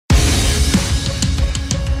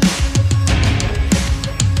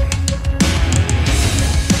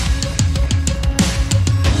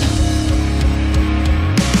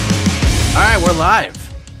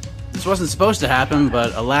live. This wasn't supposed to happen,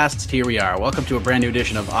 but alas, here we are. Welcome to a brand new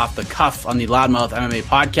edition of Off the Cuff on the Loudmouth MMA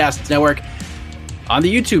Podcast Network on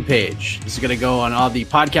the YouTube page. This is going to go on all the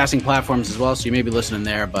podcasting platforms as well, so you may be listening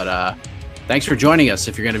there, but thanks for joining us.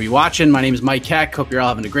 If you're going to be watching, my name is Mike Keck. Hope you're all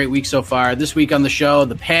having a great week so far. This week on the show,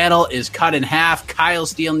 the panel is cut in half. Kyle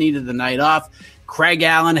Steele needed the night off. Craig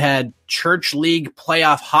Allen had church league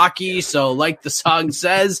playoff hockey, so like the song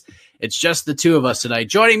says, it's just the two of us tonight.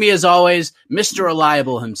 Joining me, as always, Mr.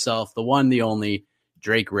 Reliable himself, the one, the only,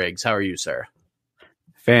 Drake Riggs. How are you, sir?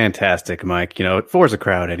 Fantastic, Mike. You know, four's a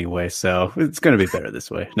crowd anyway, so it's going to be better this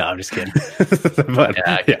way. No, I'm just kidding. But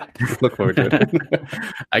yeah, look forward to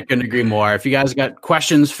it. I couldn't agree more. If you guys got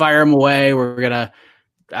questions, fire them away. We're going to,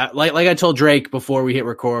 like I told Drake before we hit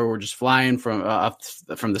record, we're just flying from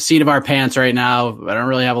the seat of our pants right now. I don't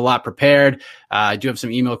really have a lot prepared. I do have some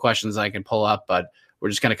email questions I can pull up, but we're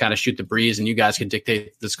just going to kind of shoot the breeze, and you guys can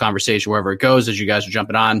dictate this conversation wherever it goes as you guys are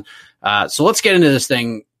jumping on. So let's get into this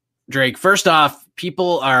thing, Drake. First off,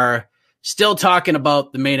 people are still talking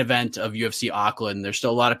about the main event of UFC Auckland. There's still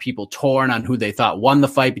a lot of people torn on who they thought won the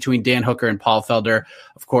fight between Dan Hooker and Paul Felder.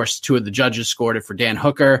 Of course, two of the judges scored it for Dan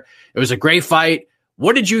Hooker. It was a great fight.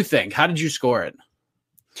 What did you think? How did you score it?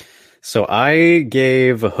 So I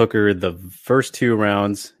gave Hooker the first two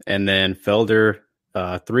rounds, and then Felder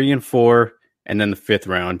 3 and 4. And then the fifth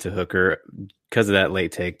round to Hooker because of that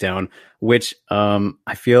late takedown, which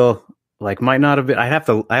I feel like might not have been. I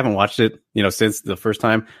haven't watched it, since the first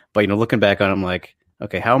time. But looking back on it, I'm like,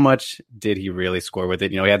 okay, how much did he really score with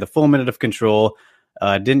it? He had the full minute of control.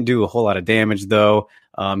 Didn't do a whole lot of damage though.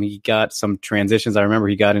 He got some transitions. I remember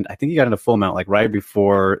I think he got into full mount like right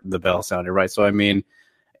before the bell sounded. Right, so I mean,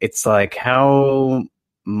 it's like how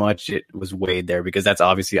much it was weighed there, because that's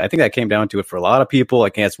obviously, I think that came down to it for a lot of people. I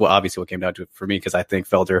guess obviously what came down to it for me, because I think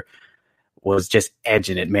Felder was just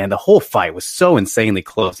edging it, man. The whole fight was so insanely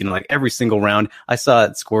close. Like every single round, I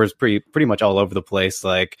saw scores pretty much all over the place.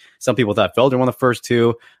 Like some people thought Felder won the first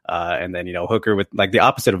two, and then Hooker with like the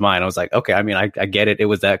opposite of mine. I was like, okay, I mean, I get it. It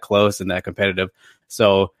was that close and that competitive.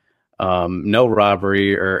 So no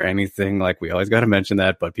robbery or anything. Like we always got to mention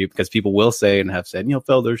that, but because people will say and have said,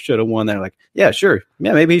 Felder should have won. They're like, yeah, sure,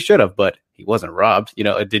 yeah, maybe he should have, but he wasn't robbed.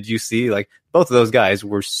 Did you see like both of those guys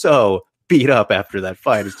were so beat up after that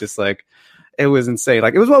fight? It's just like, it was insane.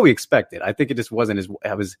 Like it was what we expected. I think it just wasn't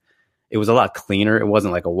it was a lot cleaner. It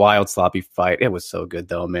wasn't like a wild sloppy fight. It was so good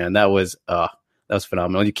though, man. That was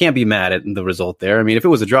phenomenal. You can't be mad at the result there. I mean, if it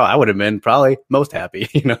was a draw, I would have been probably most happy,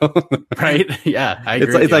 Right? Yeah, I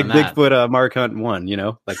agree. It's like Bigfoot Mark Hunt won,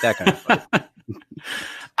 like that kind of fight.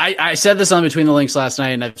 I said this on Between the Links last night,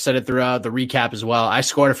 and I've said it throughout the recap as well. I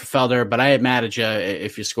scored it for Felder, but I ain't mad at you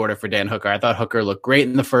if you scored it for Dan Hooker. I thought Hooker looked great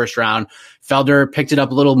in the first round. Felder picked it up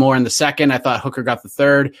a little more in the second. I thought Hooker got the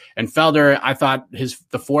third. And Felder, I thought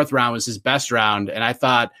the fourth round was his best round. And I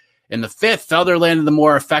thought in the fifth, Felder landed the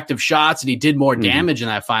more effective shots, and he did more damage in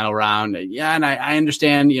that final round. Yeah, and I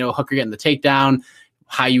understand, Hooker getting the takedown,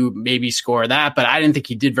 how you maybe score that, but I didn't think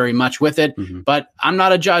he did very much with it. But I'm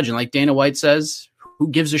not a judge, and like Dana White says, who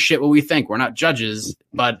gives a shit what we think? We're not judges.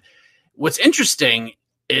 But what's interesting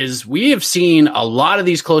is we have seen a lot of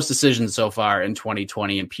these close decisions so far in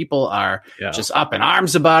 2020, and people are just up in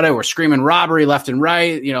arms about it. We're screaming robbery left and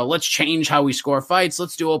right. Let's change how we score fights.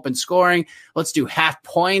 Let's do open scoring. Let's do half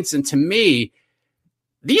points. And to me,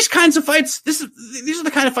 these kinds of fights, these are the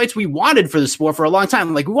kind of fights we wanted for the sport for a long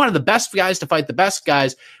time. Like we wanted the best guys to fight the best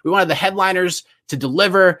guys. We wanted the headliners to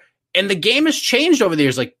deliver. And the game has changed over the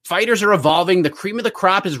years. Like fighters are evolving. The cream of the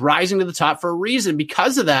crop is rising to the top for a reason.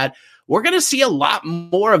 Because of that, we're going to see a lot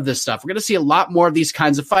more of this stuff. We're going to see a lot more of these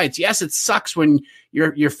kinds of fights. Yes, it sucks when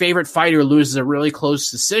your favorite fighter loses a really close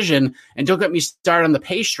decision. And don't get me started on the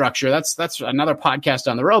pay structure. That's another podcast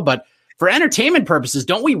on the road. But for entertainment purposes,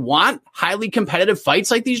 don't we want highly competitive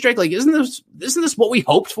fights like these, Drake? Like, isn't this what we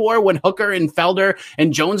hoped for when Hooker and Felder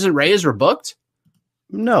and Jones and Reyes were booked?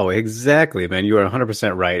 No, exactly, man. You are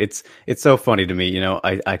 100% right. It's so funny to me,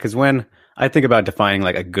 because when I think about defining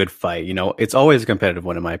like a good fight, it's always a competitive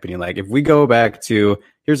one in my opinion. Like if we go back to,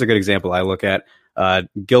 here's a good example I look at,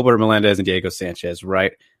 Gilbert Melendez and Diego Sanchez,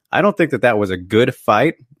 right? I don't think that was a good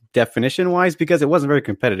fight definition wise, because it wasn't very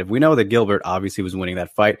competitive. We know that Gilbert obviously was winning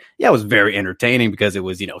that fight. Yeah, it was very entertaining because it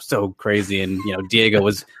was, so crazy, and Diego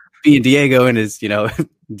was being Diego in his,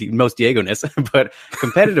 most Diego-ness, but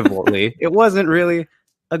competitively, it wasn't really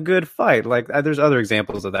a good fight. Like there's other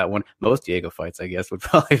examples of that one. Most Diego fights, I guess, would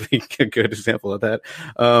probably be a good example of that.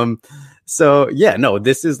 So yeah, no,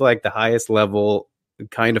 this is like the highest level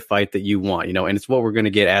kind of fight that you want, and it's what we're going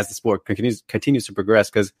to get as the sport continues to progress.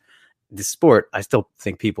 Because this sport, I still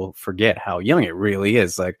think people forget how young it really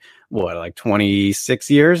is. Like, what, like 26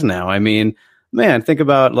 years now? I mean, man, think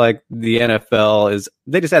about like the NFL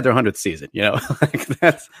they just had their 100th season, you know, like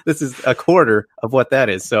this is a quarter of what that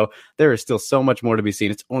is. So there is still so much more to be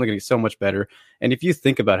seen. It's only going to get so much better. And if you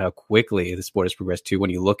think about how quickly the sport has progressed too, when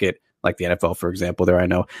you look at like the NFL, for example, I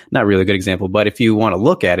know not really a good example, but if you want to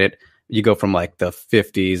look at it, you go from like the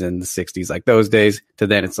 50s and the 60s, like those days, to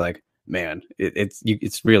then it's like, man,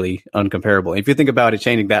 it's really uncomparable. And if you think about it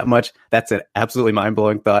changing that much, that's an absolutely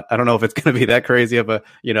mind-blowing thought. I don't know if it's going to be that crazy of a,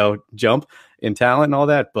 jump in talent and all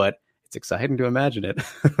that, but it's exciting to imagine it.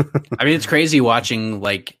 I mean, it's crazy watching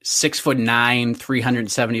like 6'9",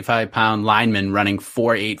 375-pound linemen running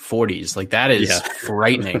 4.8 40s. Like that is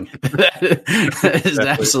frightening. That is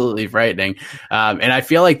absolutely frightening. And I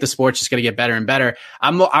feel like the sport's just going to get better and better.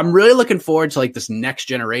 I'm really looking forward to like this next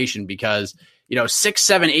generation because 6,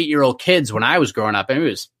 7, 8-year-old kids when I was growing up, and it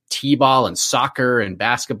was t-ball and soccer and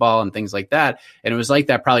basketball and things like that. And it was like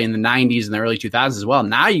that probably in the 90s and the early 2000s as well.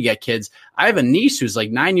 Now you get kids. I have a niece who's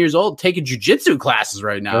like 9 years old taking jujitsu classes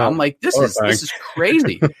right now. I'm like, this is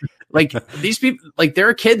crazy. Like these people, like there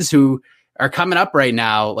are kids who are coming up right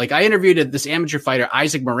now. Like I interviewed this amateur fighter,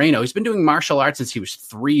 Isaac Moreno. He's been doing martial arts since he was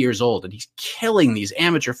 3 years old, and he's killing these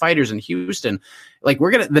amateur fighters in Houston. Like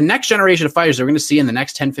the next generation of fighters that we're going to see in the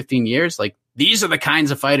next 10, 15 years, like these are the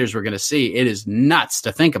kinds of fighters we're going to see. It is nuts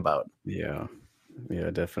to think about. Yeah.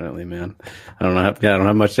 Yeah, definitely, man. I don't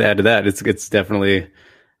have much to add to that. It's definitely,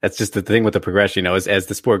 that's just the thing with the progression, as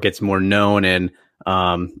the sport gets more known and,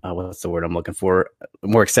 what's the word I'm looking for?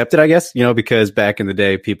 More accepted, I guess, because back in the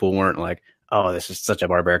day, people weren't like, oh, this is such a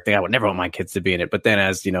barbaric thing. I would never want my kids to be in it. But then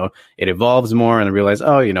as, it evolves more and I realize,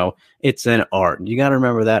 oh, it's an art. You got to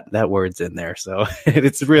remember that word's in there. So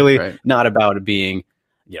it's really not about it being,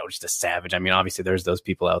 just a savage. I mean, obviously there's those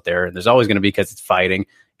people out there and there's always going to be, because it's fighting.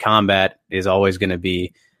 Combat is always going to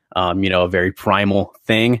be, a very primal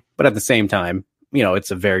thing. But at the same time,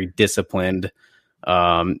 it's a very disciplined,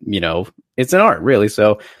 it's an art really.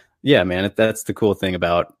 So yeah, man, that's the cool thing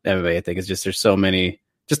about MMA. I think is just, there's so many,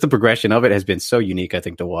 just the progression of it has been so unique, I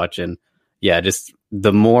think, to watch. And yeah, just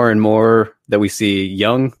the more and more that we see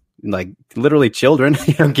young, like literally children,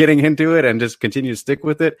 getting into it and just continue to stick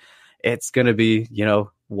with it, it's going to be,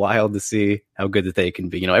 wild to see how good that they can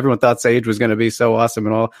be. Everyone thought Sage was going to be so awesome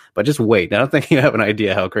and all, but just wait. I don't think you have an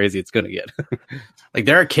idea how crazy it's going to get. Like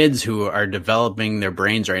there are kids who are developing their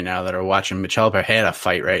brains right now that are watching Michel Pereira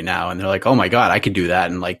fight right now. And they're like, oh my God, I could do that.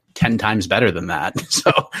 And like 10 times better than that.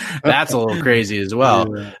 So that's a little crazy as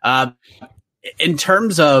well. Yeah. In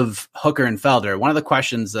terms of Hooker and Felder, one of the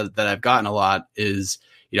questions that I've gotten a lot is,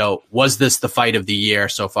 was this the fight of the year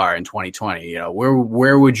so far in 2020?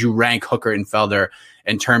 Where would you rank Hooker and Felder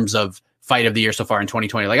in terms of fight of the year so far in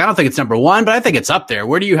 2020? Like, I don't think it's number one, but I think it's up there.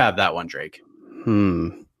 Where do you have that one, Drake?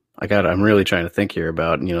 I'm really trying to think here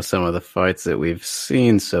about, some of the fights that we've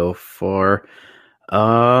seen so far.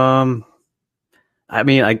 I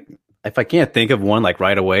mean, if I can't think of one like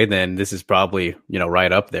right away, then this is probably,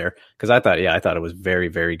 right up there. Cause I thought it was very,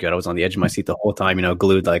 very good. I was on the edge of my seat the whole time,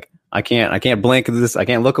 glued, like I can't blink at this. I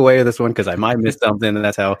can't look away at this one, cause I might miss something. And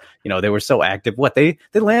that's how, they were so active. They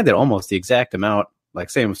landed almost the exact amount, like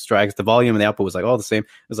same strikes. The volume and the output was like all the same.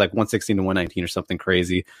 It was like 116 to 119 or something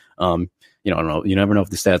crazy. I don't know. You never know if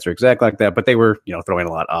the stats are exact like that, but they were, throwing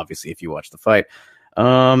a lot, obviously, if you watch the fight.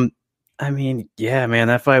 I mean, yeah, man,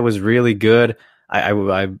 that fight was really good.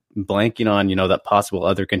 I'm blanking on, that possible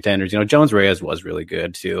other contenders. Jones Reyes was really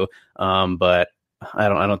good too. But I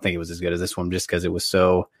don't think it was as good as this one, just because it was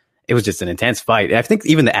just an intense fight. I think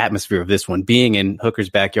even the atmosphere of this one, being in Hooker's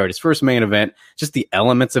backyard, his first main event, just the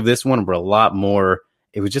elements of this one were a lot more.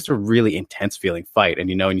 It was just a really intense feeling fight.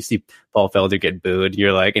 And, and you see Paul Felder get booed,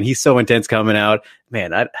 you're like, and he's so intense coming out,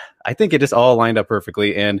 man, I think it just all lined up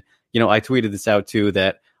perfectly. And, I tweeted this out too,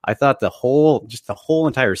 that I thought the whole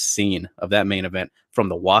entire scene of that main event, from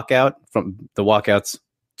the walkouts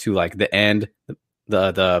to like the end,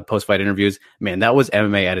 the post-fight interviews, man, that was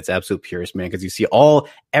MMA at its absolute purest, man. Cause you see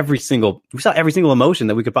every single emotion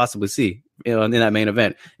that we could possibly see, in that main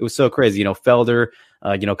event. It was so crazy. Felder,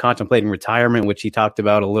 contemplating retirement, which he talked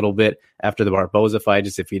about a little bit after the Barboza fight,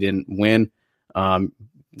 just if he didn't win,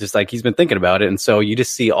 just like he's been thinking about it. And so you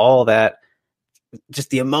just see all that, just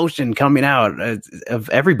the emotion coming out of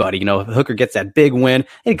everybody. Hooker gets that big win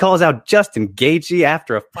and he calls out Justin Gaethje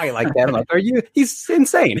after a fight like that. I'm like, he's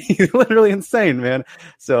insane. He's literally insane, man.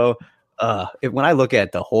 So when I look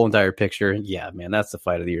at the whole entire picture, yeah, man, that's the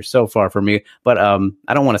fight of the year so far for me. But I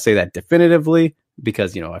don't want to say that definitively,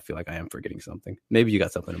 because, I feel like I am forgetting something. Maybe you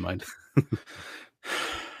got something in mind.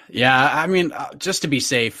 Yeah. I mean, just to be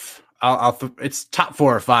safe, it's top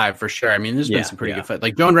 4 or 5 for sure. I mean, there's been some pretty good fights.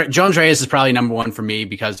 Like Jones Reyes is probably number 1 for me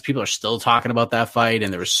because people are still talking about that fight,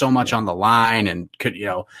 and there was so much on the line. And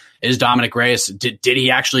is Dominic Reyes, did he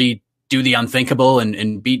actually do the unthinkable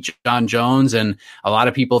and beat John Jones? And a lot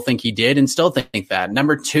of people think he did and still think that.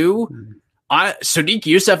 Number 2, Sodiq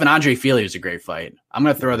Yusuff and Andre Fili was a great fight. I'm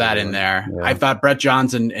going to throw that in there. Yeah. I thought Brett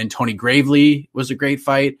Johns and Tony Gravely was a great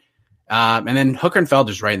fight. And then Hooker and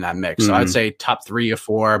Felder's right in that mix. So I'd say top 3 or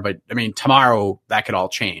 4, but I mean, tomorrow that could all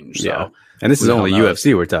change. So. Yeah. And this is only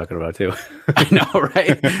UFC we're talking about too. I know,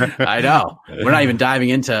 right? I know. We're not even diving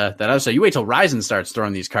into that other side. You wait till Ryzen starts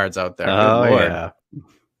throwing these cards out there. Oh, yeah.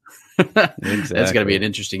 Exactly. That's going to be an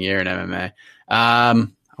interesting year in MMA. I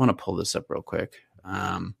want to pull this up real quick.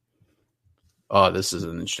 This is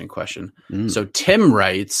an interesting question. So Tim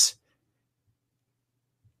writes,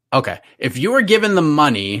 okay, if you were given the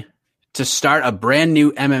money to start a brand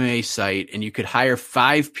new MMA site and you could hire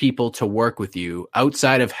 5 people to work with you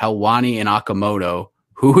outside of Helwani and Okamoto,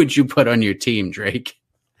 who would you put on your team, Drake?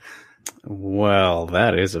 Well,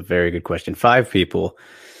 that is a very good question. 5 people.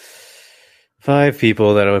 5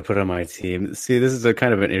 people that I would put on my team. See, this is a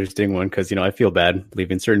kind of an interesting one because, I feel bad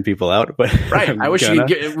leaving certain people out. But right. I wish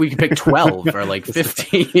we could pick 12 or like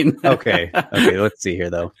 15. Okay, let's see here,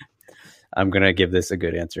 though. I'm going to give this a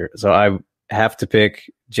good answer. So I have to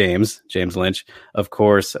pick James Lynch, of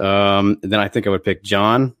course. Then I think I would pick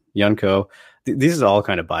John Yunko. These are all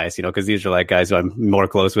kind of biased, because these are like guys who I'm more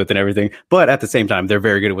close with and everything. But at the same time, they're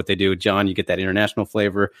very good at what they do. John, you get that international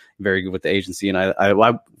flavor, very good with the agency. And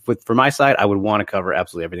for my side, I would want to cover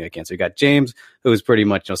absolutely everything I can. So you got James, who is pretty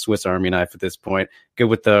much a Swiss Army knife at this point, good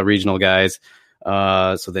with the regional guys.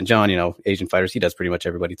 So then John, Asian fighters, he does pretty much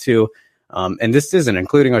everybody too. And this isn't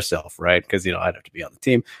including ourselves, right? Because, I'd have to be on the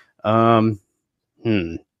team.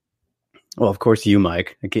 Well, of course, you,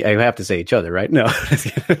 Mike. I have to say each other, right? No. So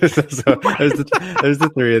there's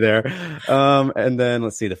the 3 there. And then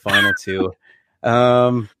let's see the final 2.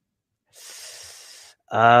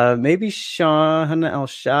 Maybe Sean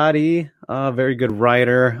Al-Shadi, very good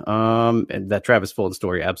writer. And that Travis Fulton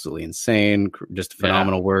story, absolutely insane. Just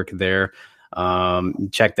phenomenal work there.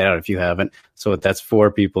 Check that out if you haven't. So that's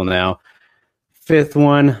 4 people now. 5th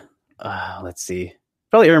one, let's see.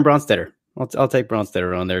 Probably Aaron Bronstetter. I'll take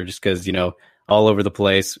Bronstetter on there just because, all over the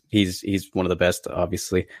place. He's one of the best,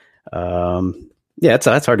 obviously. That's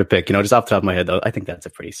hard to pick, just off the top of my head, though. I think that's a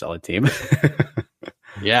pretty solid team.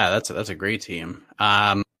 Yeah, that's a great team.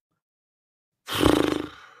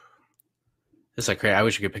 It's like crazy. I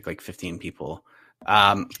wish you could pick like 15 people.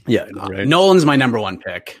 Right. Nolan's my number 1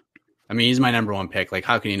 pick. I mean, he's my number 1 pick. Like,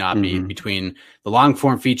 how can you not be between the long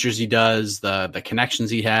form features he does, the connections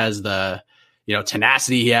he has, the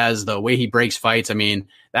tenacity he has, the way he breaks fights. I mean,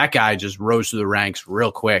 that guy just rose through the ranks real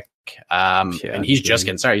quick. And he's just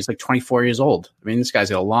getting started. He's like 24 years old. I mean, this guy's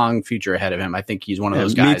got a long future ahead of him. I think he's one of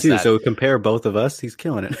those guys. Me too. So compare both of us. He's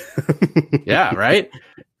killing it. Yeah, right.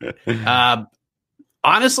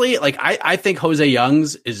 Honestly, like I think Jose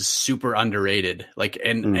Youngs is super underrated. Like,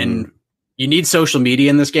 and you need social media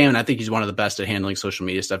in this game, and I think he's one of the best at handling social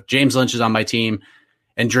media stuff. James Lynch is on my team.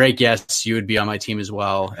 And Drake, yes, you would be on my team as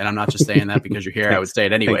well. And I'm not just saying that because you're here. I would say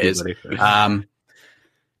it anyways. I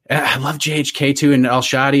love JHK too and El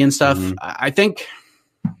Shadi and stuff. I think,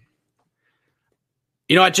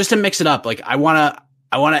 just to mix it up, like I want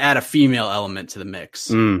to add a female element to the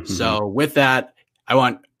mix. So with that,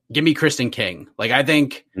 give me Kristen King. Like I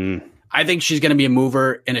think she's going to be a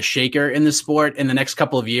mover and a shaker in the sport in the next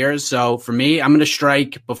couple of years. So for me, I'm going to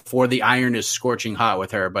strike before the iron is scorching hot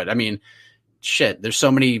with her. But I mean, shit, there's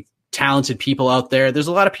so many talented people out there. There's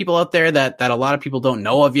a lot of people out there that a lot of people don't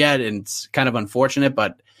know of yet. And it's kind of unfortunate,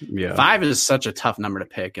 but 5 is such a tough number to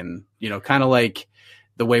pick. And, kind of like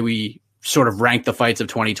the way we sort of rank the fights of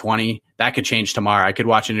 2020, that could change tomorrow. I could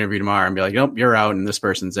watch an interview tomorrow and be like, nope, you're out and this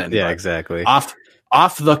person's in. Yeah, but exactly. Off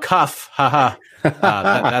the cuff. Haha.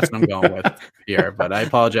 That's what I'm going with here. But I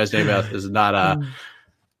apologize to anybody else.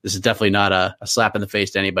 This is definitely not a slap in the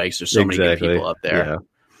face to anybody because there's so many good people up there.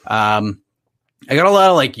 Yeah. I got a lot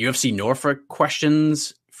of like UFC Norfolk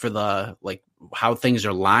questions for the like how things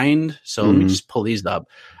are lined. So let me just pull these up.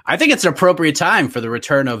 I think it's an appropriate time for the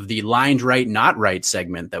return of the lined right, not right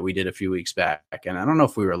segment that we did a few weeks back. And I don't know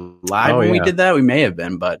if we were live when we did that. We may have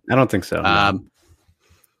been, but I don't think so.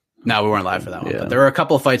 No, we weren't live for that one. But there were a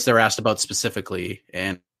couple of fights that were asked about specifically,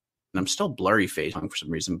 and I'm still blurry facing for some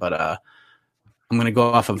reason. But I'm going to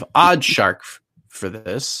go off of Odd Shark for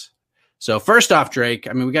this. So first off, Drake,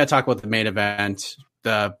 I mean, we got to talk about the main event.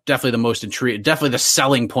 Definitely the most intriguing, definitely the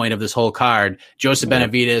selling point of this whole card. Joseph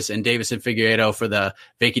Benavidez and Davison Figueiredo for the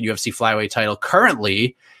vacant UFC flyweight title.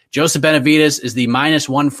 Currently, Joseph Benavidez is the minus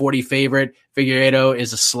 140 favorite. Figueiredo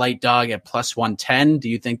is a slight dog at plus 110. Do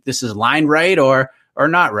you think this is line right or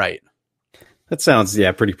not right? That sounds,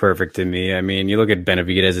 pretty perfect to me. I mean, you look at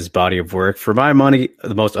Benavidez's body of work. For my money,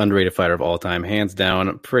 the most underrated fighter of all time, hands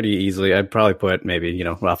down, pretty easily. I'd probably put maybe,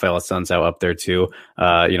 Rafael Assunção up there too.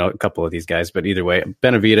 A couple of these guys. But either way,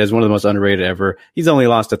 Benavidez, one of the most underrated ever. He's only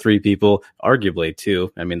lost to 3 people, arguably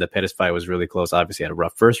 2. I mean, the Pettis fight was really close. Obviously had a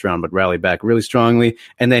rough first round, but rallied back really strongly.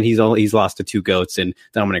 And then he's lost to 2 GOATs in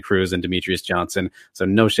Dominic Cruz and Demetrius Johnson. So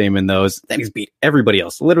no shame in those. Then he's beat everybody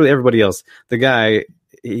else, literally everybody else. The guy,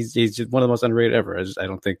 he's just one of the most underrated ever. I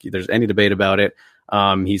don't think there's any debate about it.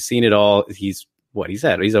 He's seen it all. He's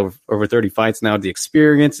over 30 fights now. The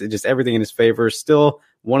experience, just everything in his favor. Still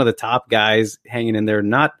one of the top guys hanging in there,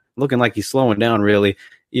 not looking like he's slowing down really.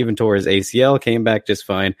 Even tore his ACL, came back just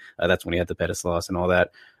fine. That's when he had the Pettis loss and all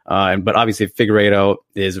that. But obviously Figueiredo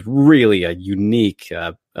is really a unique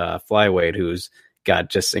flyweight who's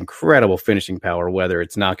got just incredible finishing power, whether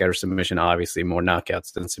it's knockout or submission. Obviously more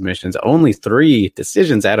knockouts than submissions. Only 3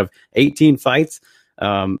 decisions out of 18 fights.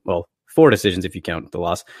 4 decisions if you count the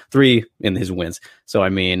loss, 3 in his wins. So I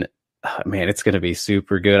mean, man, it's going to be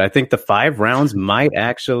super good. I think the 5 rounds might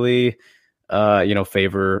actually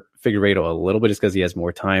favor Figueiredo a little bit, just because he has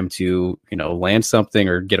more time to land something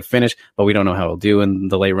or get a finish, but we don't know how he'll do in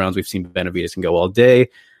the late rounds. We've seen Benavidez can go all day.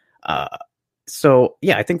 So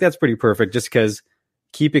yeah, I think that's pretty perfect, just because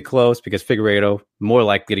keep it close, because Figueiredo more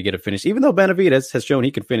likely to get a finish, even though Benavidez has shown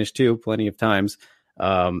he can finish too plenty of times,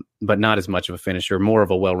 but not as much of a finisher, more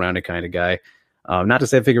of a well-rounded kind of guy. Not to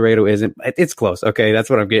say Figueiredo isn't. It's close. Okay, that's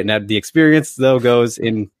what I'm getting at. The experience, though, goes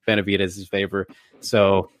in Benavidez's favor.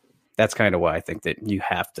 So that's kind of why I think that you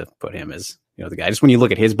have to put him as the guy. Just when you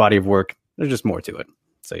look at his body of work, there's just more to it.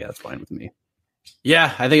 So yeah, that's fine with me.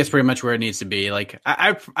 Yeah, I think it's pretty much where it needs to be. Like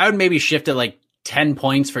I would maybe shift it like 10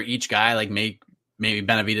 points for each guy. Like maybe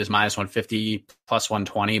Benavidez minus 150 plus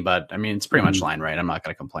 120, but I mean, it's pretty much line right. I'm not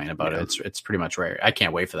going to complain about it. It's pretty much right. I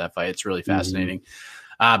can't wait for that fight. It's really fascinating.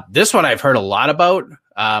 This one I've heard a lot about,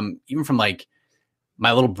 even from like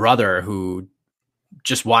my little brother, who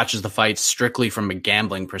just watches the fight strictly from a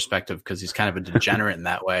gambling perspective because he's kind of a degenerate in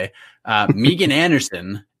that way. Megan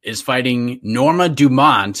Anderson is fighting Norma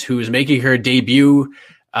Dumont, who is making her debut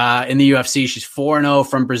in the UFC. She's 4-0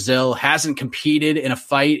 from Brazil, hasn't competed in a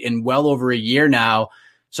fight in well over a year now.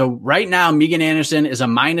 So right now, Megan Anderson is a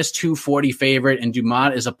minus 240 favorite and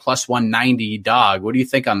Dumont is a plus 190 dog. What do you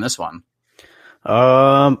think on this one?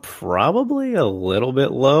 Probably a little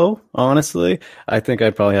bit low, honestly. I think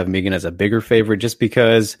I'd probably have Megan as a bigger favorite, just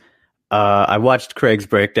because I watched Craig's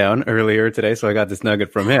breakdown earlier today, so I got this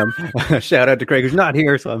nugget from him. Shout out to Craig, who's not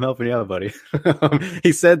here, so I'm helping you out, buddy.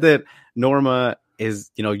 He said that Norma is,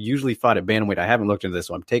 usually fought at bantamweight. I haven't looked into this,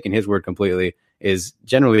 so I'm taking his word completely. Is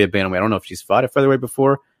generally at bantamweight. I don't know if she's fought at featherweight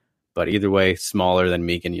before, but either way, smaller than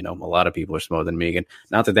Megan. A lot of people are smaller than Megan.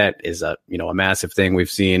 Not that is a massive thing. We've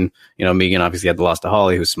seen, Megan obviously had the loss to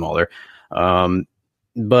Holly, who's smaller.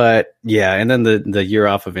 But yeah, and then the year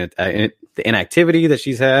off of it, the inactivity that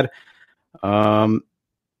she's had. And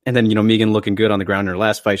then, Megan looking good on the ground in her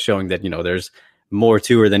last fight, showing that, there's more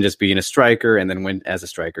to her than just being a striker. And then when as a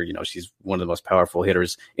striker, she's one of the most powerful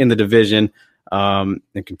hitters in the division, and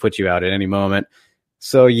can put you out at any moment.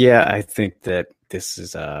 So yeah, I think that this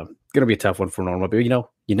is going to be a tough one for Norma. But,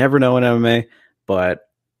 you never know in MMA. But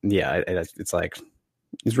yeah,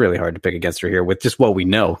 it's really hard to pick against her here with just what we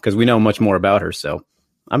know, because we know much more about her. So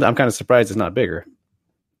I'm kind of surprised it's not bigger.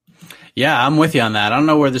 Yeah, I'm with you on that. I don't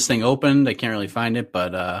know where this thing opened. I can't really find it,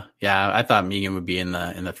 but yeah, I thought Megan would be in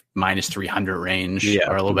the minus 300 range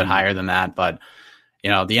or a little bit higher than that. But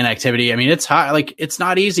the inactivity, I mean, it's hard. Like, it's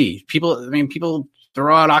not easy. People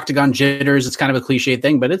throw out octagon jitters. It's kind of a cliche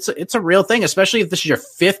thing, but it's a real thing, especially if this is your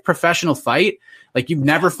 5th professional fight. Like, you've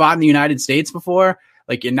never fought in the United States before.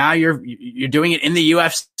 Like, and now you're doing it in the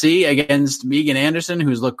UFC against Megan Anderson,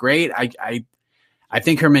 who's looked great. I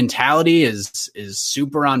think her mentality is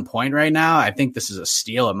super on point right now. I think this is a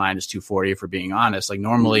steal at minus 240, if we're being honest. Like,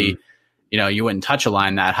 normally, you wouldn't touch a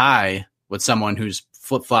line that high with someone who's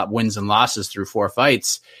flip-flop wins and losses through 4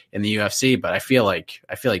 fights in the UFC. But I feel like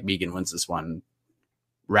Megan wins this one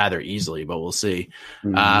rather easily, but we'll see.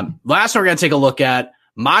 Last one we're going to take a look at,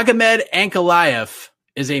 Magomed Ankalaev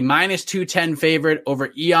is a minus 210 favorite over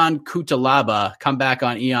Ion Cutelaba. Comeback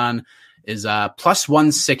on Ion is plus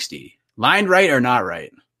 160. Line right or not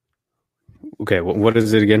right? Okay, what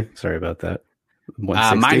is it again? Sorry about that.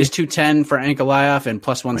 Minus 210 for Ankalaev and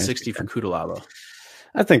plus 160 for Cutelaba.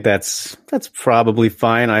 I think that's probably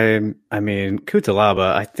fine. I mean,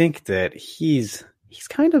 Cutelaba, I think that he's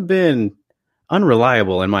kind of been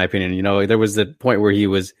unreliable, in my opinion. There was the point where he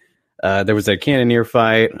was There was a Cannoneer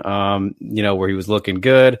fight, where he was looking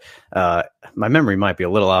good. My memory might be a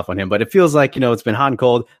little off on him, but it feels like, it's been hot and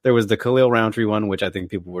cold. There was the Khalil Roundtree one, which I think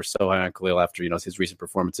people were so high on Khalil after, his recent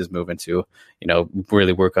performances moving to,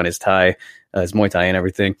 really work on his his Muay Thai and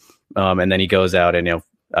everything. And then he goes out and,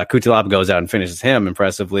 Kutalaba goes out and finishes him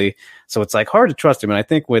impressively. So it's like hard to trust him. And I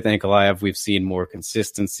think with Ankalaev, we've seen more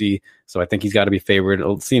consistency. So I think he's got to be favored.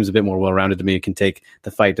 It seems a bit more well-rounded to me. He can take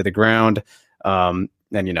the fight to the ground. And,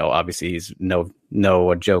 obviously he's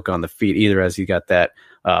no joke on the feet either, as he got that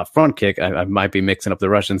front kick. I might be mixing up the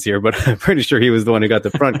Russians here, but I'm pretty sure he was the one who got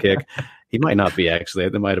the front kick. He might not be, actually.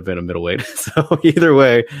 There might have been a middleweight. So either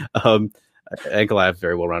way, Ankalaev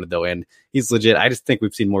very well-rounded, though, and he's legit. I just think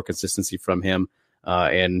we've seen more consistency from him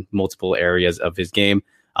in multiple areas of his game.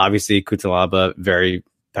 Obviously, Kutalaba, very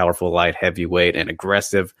powerful light heavyweight and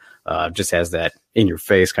aggressive, just has that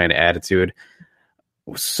in-your-face kind of attitude.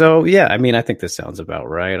 So, yeah, I think this sounds about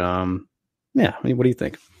right. What do you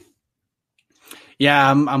think?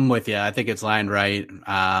 Yeah, I'm with you. I think it's lined right.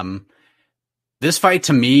 This fight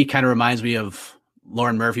to me kind of reminds me of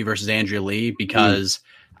Lauren Murphy versus Andrea Lee, because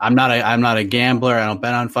I'm not a gambler. I don't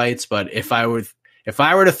bet on fights, but if I were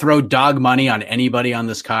to throw dog money on anybody on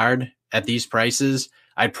this card at these prices,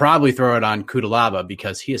 I'd probably throw it on Kutalaba,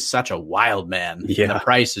 because he is such a wild man. Yeah. And the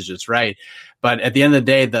price is just right. But at the end of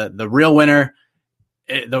the day, the real winner,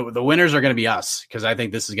 the winners are going to be us, because I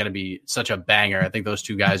think this is going to be such a banger. I think those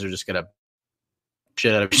two guys are just going to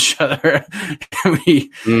shit out of each other.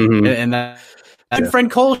 And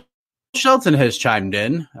friend Cole Shelton has chimed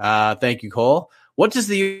in. Thank you, Cole. What does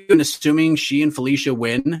the UN, assuming she and Felicia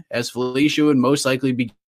win, as Felicia would most likely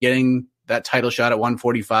be getting that title shot at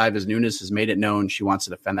 145, as Nunes has made it known she wants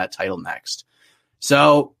to defend that title next.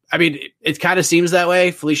 So, it kind of seems that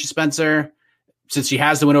way. Felicia Spencer, since she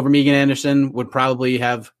has the win over Megan Anderson, would probably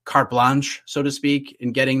have carte blanche, so to speak,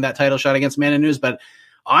 in getting that title shot against Amanda Nunes. But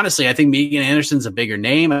honestly, I think Megan Anderson's a bigger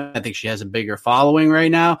name. I think she has a bigger following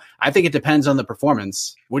right now. I think it depends on the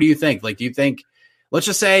performance. What do you think? Do you think, let's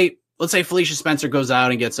say Felicia Spencer goes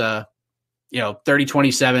out and gets a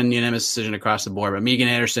 30-27 unanimous decision across the board, but Megan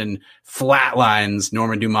Anderson flatlines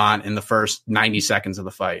Norma Dumont in the first 90 seconds of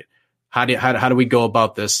the fight. How do we go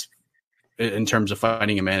about this in terms of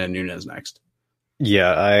fighting Amanda Nunes next?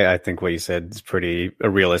 Yeah, I think what you said is a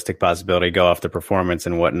realistic possibility, go off the performance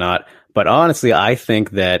and whatnot. But honestly, I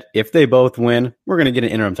think that if they both win, we're going to get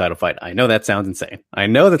an interim title fight. I know that sounds insane. I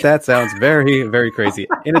know that sounds very, very crazy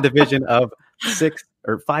in a division of 6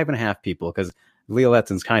 or 5.5 people, because Leah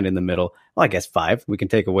Letson's kind of in the middle. Well, I guess 5. We can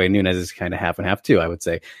take away Nunes is kind of half and half too, I would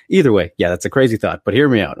say. Either way, yeah, that's a crazy thought, but hear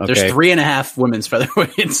me out. Okay? There's 3.5 women's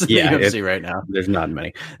featherweights in the UFC right now. There's not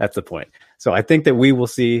many. That's the point. So I think that we will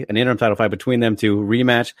see an interim title fight between them two,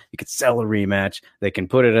 rematch. You could sell a rematch. They can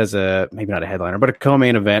put it as maybe not a headliner, but a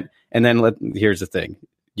co-main event. And then here's the thing.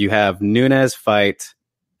 You have Nunes fight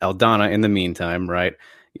Aldana in the meantime, right?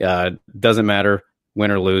 Doesn't matter. Win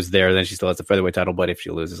or lose there, then she still has the featherweight title. But if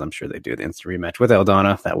she loses, I'm sure they do the instant rematch with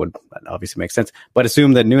Aldana. That obviously make sense. But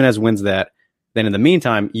assume that Nunes wins that. Then in the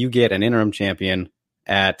meantime, you get an interim champion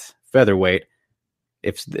at featherweight.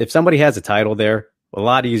 If somebody has a title there, a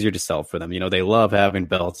lot easier to sell for them. They love having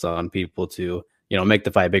belts on people to, make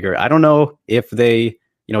the fight bigger. I don't know if they,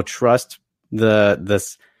 trust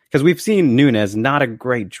this, because we've seen Nunes not a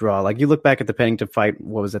great draw. Like, you look back at the Pennington fight,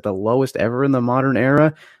 what was it, the lowest ever in the modern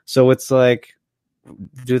era? So it's like,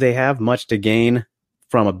 do they have much to gain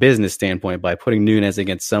from a business standpoint by putting Nunes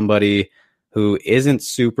against somebody who isn't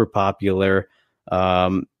super popular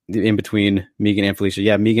in between Megan and Felicia?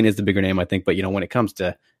 Yeah, Megan is the bigger name, I think. But, when it comes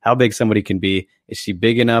to how big somebody can be, is she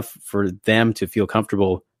big enough for them to feel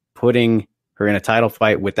comfortable putting her in a title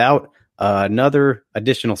fight without another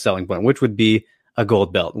additional selling point, which would be a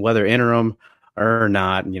gold belt, whether interim or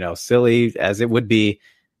not, silly as it would be.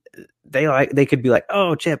 They could be like,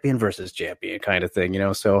 oh, champion versus champion kind of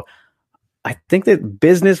thing, So I think that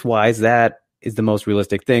business wise, that is the most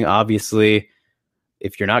realistic thing. Obviously,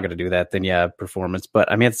 if you're not going to do that, then yeah, performance.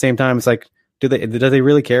 But at the same time, it's like, do they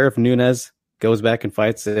really care if Nunes goes back and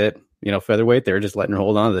fights at featherweight? They're just letting her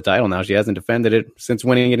hold on to the title now. She hasn't defended it since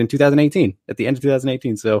winning it in 2018, at the end of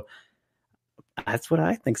 2018. So that's what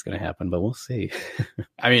I think is going to happen, but we'll see.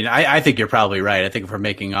 I think you're probably right. I think if we're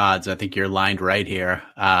making odds, I think you're lined right here.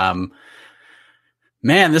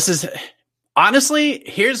 Man, this is honestly,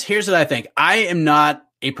 here's what I think. I am not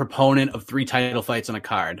a proponent of 3 title fights on a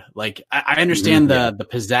card. Like, I understand the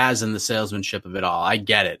pizzazz and the salesmanship of it all. I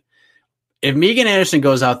get it. If Megan Anderson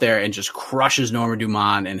goes out there and just crushes Norma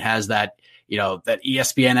Dumont and has that, that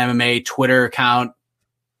ESPN MMA Twitter account,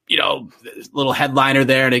 little headliner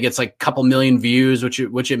there, and it gets like a couple million views, which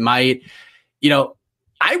it might,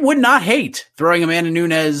 I would not hate throwing Amanda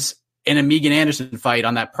Nunes in a Megan Anderson fight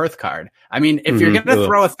on that Perth card. I mean, if you're going to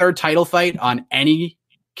throw a third title fight on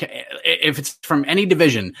if it's from any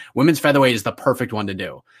division, women's featherweight is the perfect one to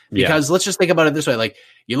do. Because let's just think about it this way. Like,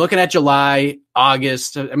 you're looking at July,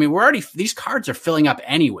 August. I mean, these cards are filling up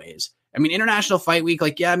anyways. I mean, International Fight Week,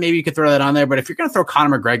 like, yeah, maybe you could throw that on there. But if you're going to throw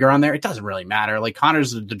Conor McGregor on there, it doesn't really matter. Like,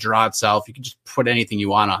 Conor's the draw itself. You can just put anything you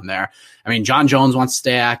want on there. I mean, John Jones wants to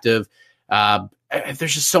stay active.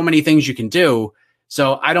 There's just so many things you can do.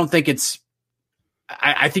 So I don't think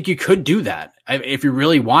I think you could do that if you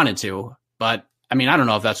really wanted to. But I mean, I don't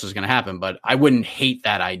know if that's what's going to happen, but I wouldn't hate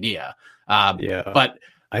that idea. But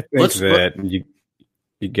I think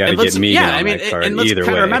you got to get Megan on that card and let's either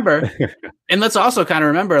kind way. of remember, and let's also kind of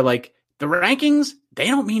remember, like, the rankings, they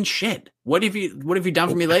don't mean shit. What have you done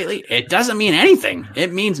for me lately? It doesn't mean anything.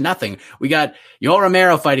 It means nothing. We got Yoel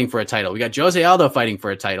Romero fighting for a title. We got Jose Aldo fighting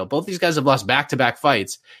for a title. Both these guys have lost back-to-back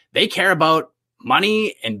fights. They care about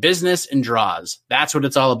money and business and draws. That's what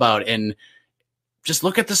it's all about. And just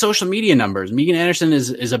look at the social media numbers. Megan Anderson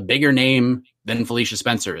is a bigger name than Felicia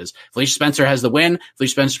Spencer is. Felicia Spencer has the win.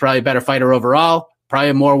 Felicia Spencer's probably a better fighter overall, probably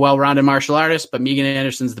a more well-rounded martial artist, but Megan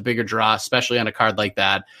Anderson's the bigger draw, especially on a card like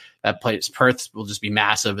that. That place, Perth, will just be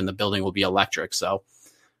massive and the building will be electric. So,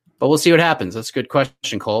 but we'll see what happens. That's a good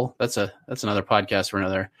question, Cole. That's another podcast for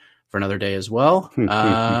another day as well.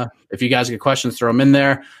 If you guys get questions, throw them in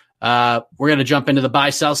there. We're going to jump into the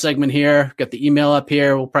buy-sell segment here. Got the email up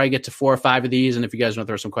here. We'll probably get to 4 or 5 of these. And if you guys want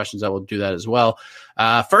to throw some questions, I will do that as well.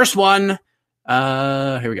 First one,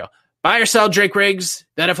 here we go. Buy or sell, Drake Riggs,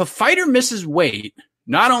 that if a fighter misses weight,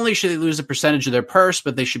 not only should they lose a percentage of their purse,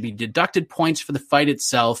 but they should be deducted points for the fight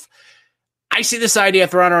itself. I see this idea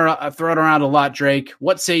thrown around a lot, Drake.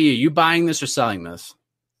 What say you? You buying this or selling this?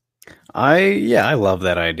 I love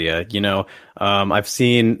that idea. I've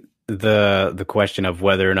seen the question of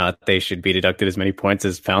whether or not they should be deducted as many points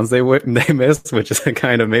as pounds they missed, which is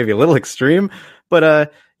kind of maybe a little extreme.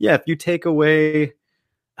 But if you take away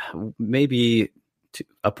maybe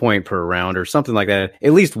a point per round or something like that,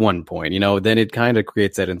 at least 1 point, then it kind of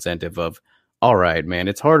creates that incentive of, all right, man,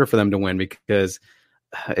 it's harder for them to win because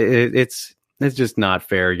it's just not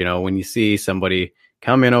fair. When you see somebody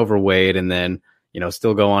come in overweight and then,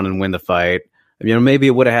 still go on and win the fight, maybe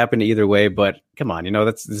it would have happened either way, but come on,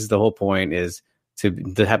 this is the whole point, is to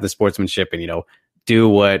have the sportsmanship and, do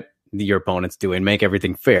what your opponent's do and make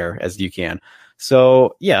everything fair as you can.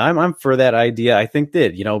 So yeah, I'm for that idea. I think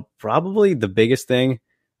that, probably the biggest thing,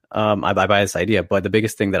 I buy this idea, but the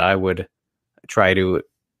biggest thing that I would try to,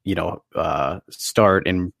 start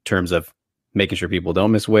in terms of making sure people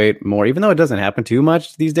don't miss weight more, even though it doesn't happen too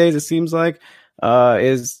much these days, it seems like,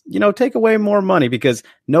 is, take away more money, because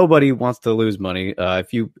nobody wants to lose money.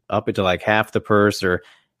 If you up it to like half the purse, or,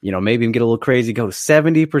 maybe even get a little crazy, go to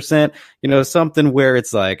 70%, something where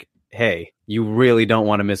it's like, hey, you really don't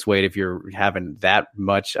want to miss weight if you're having that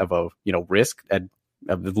much of a, risk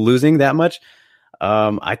of losing that much.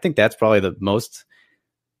 I think that's probably the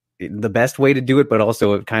best way to do it, but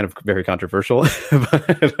also kind of very controversial.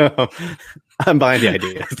 But, I'm buying the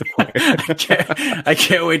idea. Is the point. I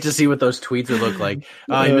can't wait to see what those tweets would look like.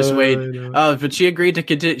 You missed weight. But she agreed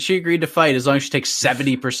to fight as long as she takes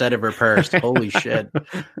 70% of her purse. Holy shit.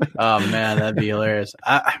 Oh man, that'd be hilarious.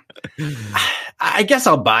 I guess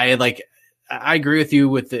I'll buy it. Like, I agree with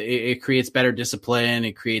you it creates better discipline.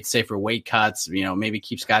 It creates safer weight cuts, maybe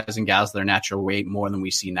keeps guys and gals their natural weight more than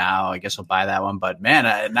we see now. I guess I'll buy that one. But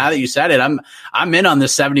man, now that you said it, I'm in on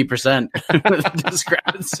this 70%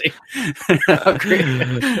 discrepancy.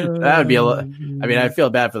 That would be a lot. I mean, I feel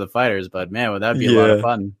bad for the fighters, but man, that'd be a lot of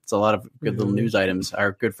fun. It's a lot of good little news items.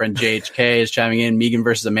 Our good friend JHK is chiming in. Megan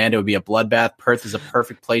versus Amanda would be a bloodbath. Perth is a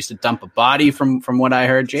perfect place to dump a body from what I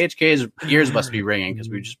heard. JHK's ears must be ringing because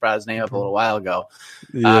we just brought his name up a little while ago.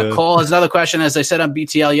 Cole has another question. As I said on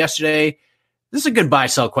BTL yesterday, this is a good buy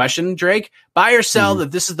sell question. Drake, buy or sell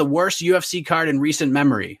that this is the worst UFC card in recent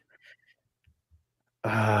memory?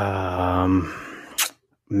 Here,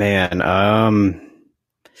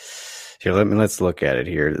 let's look at it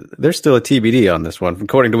here. There's still a TBD on this one,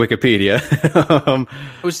 according to Wikipedia.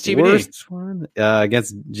 Who's TBD? Worst one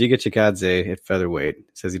against Giga Chikadze at featherweight. It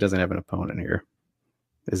says he doesn't have an opponent here.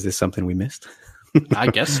 Is this something we missed? I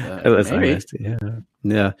guess maybe.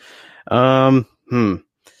 Yeah.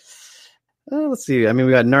 Let's see. I mean,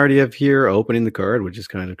 we got Nardiev here opening the card, which is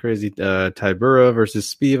kind of crazy. Tybura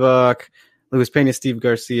versus Spivak. Luis Pena, Steve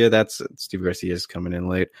Garcia. Steve Garcia is coming in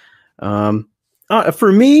late.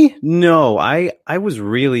 For me, no. I was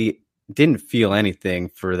really didn't feel anything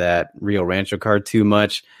for that Rio Rancho card too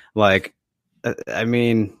much. Like, I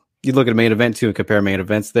mean, you look at a main event too and compare main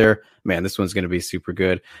events there, man, this one's going to be super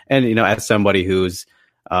good. And, as somebody who's,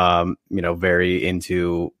 very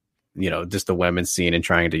into, just the women's scene and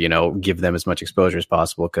trying to, give them as much exposure as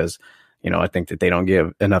possible. Cause, I think that they don't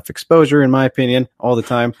give enough exposure, in my opinion, all the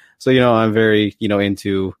time. So, I'm very,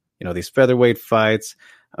 into, these featherweight fights.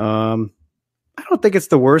 I don't think it's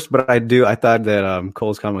the worst, but I thought that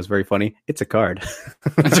Cole's comment was very funny. It's a card.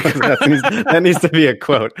 that needs to be a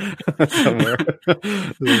quote somewhere.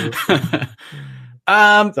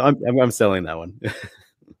 So I'm selling that one.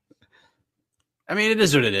 I mean, it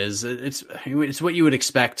is what it is. It's what you would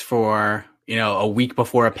expect for, a week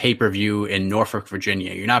before a pay-per-view in Norfolk,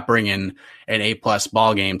 Virginia. You're not bringing an A+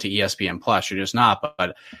 ball game to ESPN Plus. You're just not.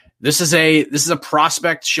 But this is a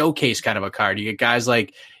prospect showcase kind of a card. You get guys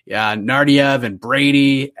like Nardiev and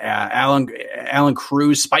Brady, Alan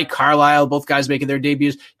Cruz, Spike Carlisle, both guys making their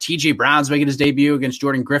debuts. TJ Brown's making his debut against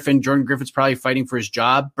Jordan Griffin. Jordan Griffin's probably fighting for his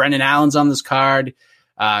job. Brendan Allen's on this card.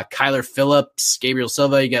 Kyler Phillips, Gabriel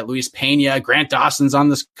Silva. You got Luis Pena. Grant Dawson's on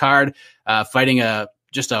this card, fighting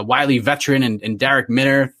just a wily veteran and Derek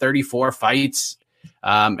Minner, 34 fights.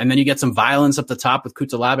 And then you get some violence up the top with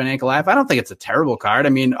Kutalab and Ankalaev. I don't think it's a terrible card. I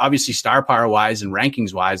mean, obviously star power wise and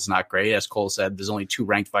rankings wise, it's not great. As Cole said, there's only 2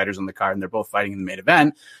 ranked fighters on the card and they're both fighting in the main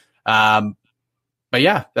event. But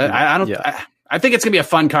yeah, I think it's gonna be a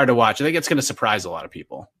fun card to watch. I think it's going to surprise a lot of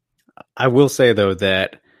people. I will say though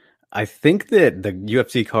that I think that the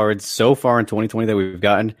UFC cards so far in 2020 that we've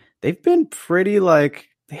gotten, they've been pretty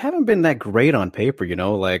they haven't been that great on paper,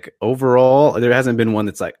 overall, there hasn't been one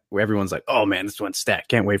that's where everyone's like, oh man, this one's stacked.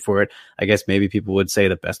 Can't wait for it. I guess maybe people would say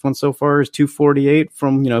the best one so far is 248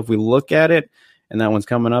 from, if we look at it, and that one's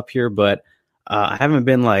coming up here, but I haven't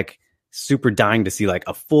been super dying to see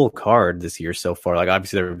a full card this year so far.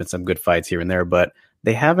 Obviously there have been some good fights here and there, but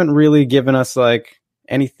they haven't really given us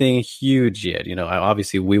anything huge yet.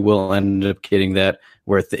 Obviously we will end up getting that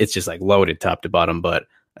where it's just loaded top to bottom, but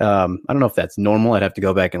I don't know if that's normal. I'd have to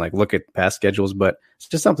go back and look at past schedules, but it's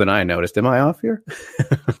just something I noticed. Am I off here?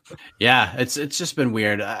 Yeah, it's just been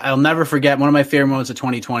weird. I'll never forget one of my favorite moments of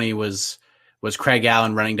 2020 was Craig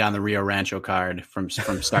Allen running down the Rio Rancho card from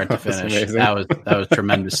start to finish. That was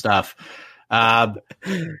tremendous stuff.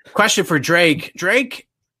 Question for Drake. Drake,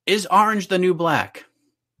 is orange the new black?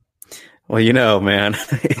 Well, man,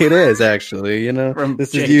 it is actually,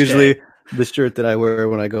 this is usually the shirt that I wear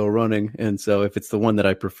when I go running. And so if it's the one that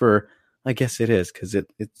I prefer, I guess it is because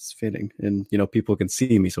it's fitting and, people can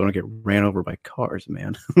see me so I don't get ran over by cars,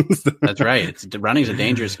 man. That's right. Running's a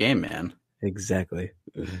dangerous game, man. Exactly.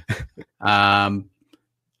 Let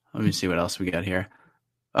me see what else we got here.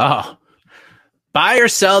 Oh, buy or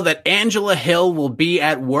sell that Angela Hill will be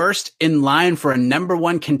at worst in line for a number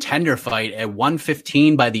 1 contender fight at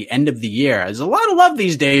 115 by the end of the year. There's a lot of love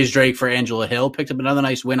these days, Drake, for Angela Hill. Picked up another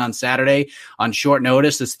nice win on Saturday on short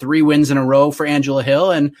notice. It's 3 wins in a row for Angela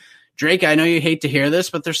Hill. And Drake, I know you hate to hear this,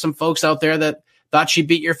 but there's some folks out there that thought she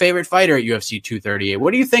beat your favorite fighter at UFC 238.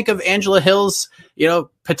 What do you think of Angela Hill's,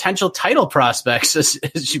 potential title prospects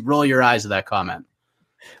as you roll your eyes at that comment?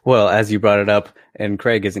 Well, as you brought it up, and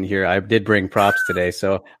Craig isn't here, I did bring props today.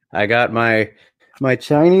 So I got my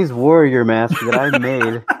Chinese warrior mask that I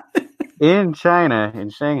made in China, in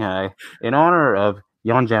Shanghai, in honor of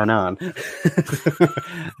Yan Jianan.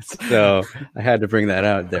 So I had to bring that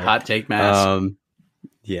out there. Hot take mask.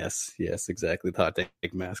 Yes, exactly. The hot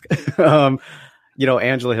take mask.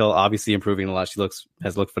 Angela Hill obviously improving a lot. She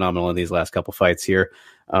has looked phenomenal in these last couple fights here.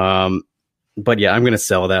 But yeah, I'm going to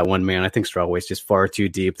sell that one, man. I think strawweight's just far too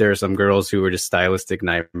deep. There are some girls who are just stylistic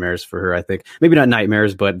nightmares for her. I think maybe not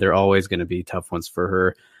nightmares, but they're always going to be tough ones for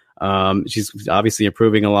her. She's obviously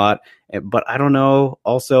improving a lot, but I don't know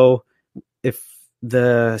also if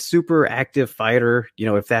the super active fighter,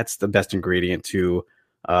 if that's the best ingredient to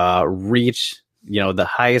reach, the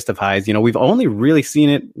highest of highs. We've only really seen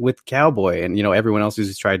it with Cowboy, and, everyone else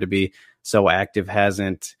who's tried to be so active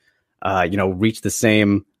hasn't, reached the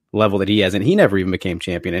same level that he has, and he never even became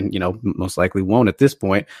champion, and most likely won't at this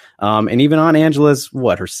point. And even on Angela's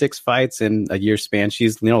her 6 fights in a year span,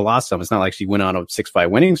 she's lost some. It's not like she went on a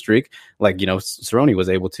 6-fight winning streak like Cerrone was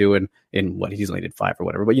able to, and in what he's only did 5 or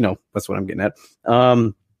whatever. But that's what I'm getting at.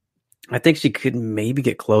 I think she could maybe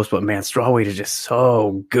get close, but man, strawweight is just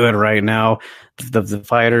so good right now. The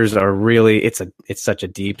fighters are really it's such a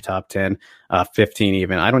deep top 10, 15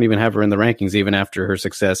 even. I don't even have her in the rankings even after her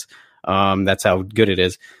success. That's how good it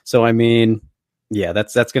is. So, I mean, yeah,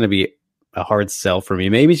 that's going to be a hard sell for me.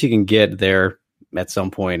 Maybe she can get there at some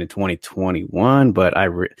point in 2021, but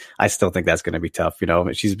I still think that's going to be tough.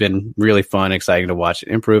 She's been really fun, exciting to watch,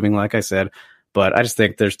 improving, like I said, but I just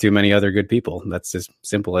think there's too many other good people. That's as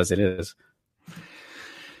simple as it is.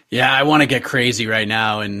 Yeah, I want to get crazy right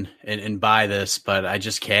now and buy this, but I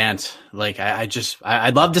just can't. Like,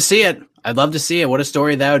 I'd love to see it. I'd love to see it. What a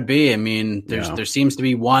story that would be. I mean, there seems to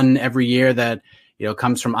be one every year that,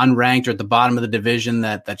 comes from unranked or at the bottom of the division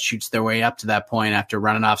that shoots their way up to that point after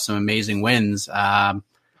running off some amazing wins. I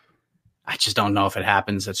just don't know if it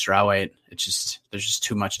happens at strawweight. There's just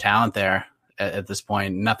too much talent there at this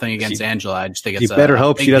point. Nothing against Angela. I just think it's better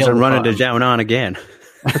hope she doesn't run into down on again.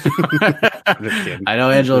 I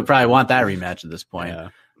know Angela would probably want that rematch at this point.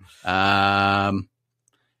 Yeah.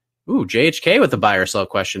 JHK with the buy or sell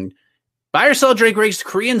question. Buy or sell Drake Riggs.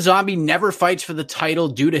 Korean Zombie never fights for the title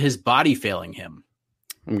due to his body failing him.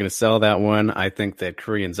 I'm going to sell that one. I think that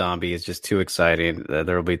Korean Zombie is just too exciting.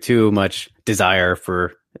 There will be too much desire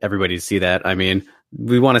for everybody to see that. I mean,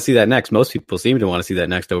 we want to see that next. Most people seem to want to see that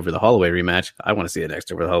next over the Holloway rematch. I want to see it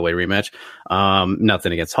next over the Holloway rematch.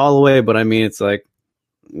 Nothing against Holloway, but I mean, it's like,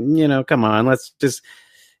 come on, let's just,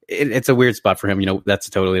 it's a weird spot for him. That's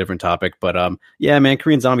a totally different topic, but yeah, man,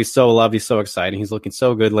 Korean Zombie's so loved. He's so exciting. He's looking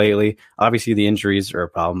so good lately. Obviously the injuries are a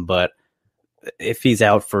problem, but if he's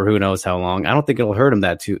out for who knows how long, I don't think it'll hurt him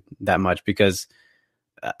that much because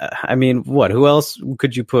I mean, who else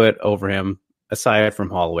could you put over him aside from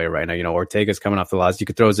Holloway right now? Ortega's coming off the loss. You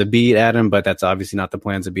could throw Zabit at him, but that's obviously not the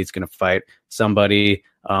plan. Zabit's going to fight somebody,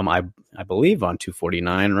 I believe on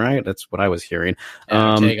 249, right? That's what I was hearing.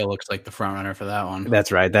 Ortega looks like the front runner for that one.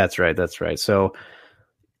 That's right. So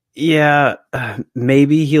yeah,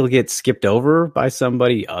 maybe he'll get skipped over by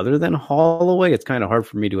somebody other than Holloway. It's kind of hard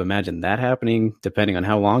for me to imagine that happening depending on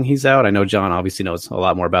how long he's out. I know John obviously knows a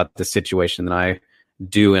lot more about the situation than I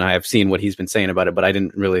do, and I have seen what he's been saying about it, but I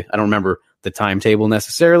don't remember the timetable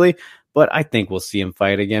necessarily, but I think we'll see him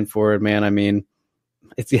fight again for it, man. I mean,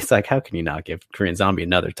 it's like, how can you not give Korean Zombie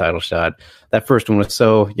another title shot? That first one was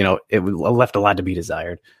so, it left a lot to be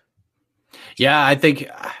desired. Yeah, I think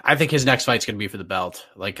his next fight's going to be for the belt.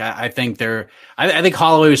 Like, I think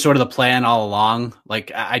Holloway was sort of the plan all along.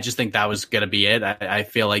 Like, I just think that was going to be it. I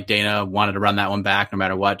feel like Dana wanted to run that one back no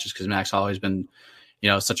matter what, just because Max Holloway's been,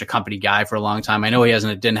 such a company guy for a long time. I know he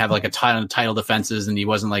didn't have like a ton of title defenses, and he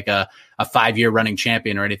wasn't like a 5-year running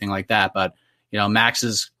champion or anything like that. But, Max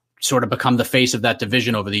has sort of become the face of that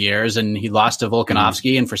division over the years, and he lost to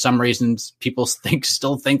Volkanovski. And for some reasons, people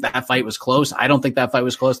still think that fight was close. I don't think that fight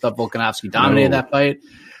was close. I thought Volkanovski dominated that fight.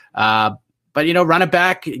 But, run it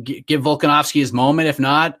back, give Volkanovski his moment. If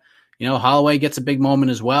not, Holloway gets a big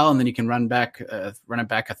moment as well. And then you can run it back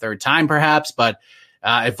a third time perhaps. But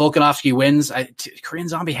if Volkanovski wins, Korean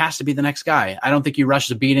Zombie has to be the next guy. I don't think you rush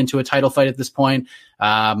Zabit into a title fight at this point.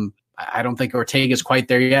 I don't think Ortega's quite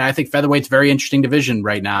there yet. I think featherweight's a very interesting division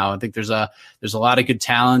right now. I think there's a lot of good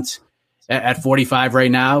talent at 45 right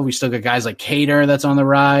now. We still got guys like Cater that's on the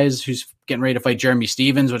rise, who's getting ready to fight Jeremy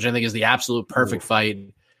Stevens, which I think is the absolute perfect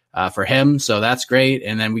fight for him. So that's great.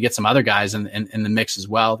 And then we get some other guys in the mix as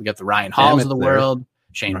well. We got the Ryan Halls of the world,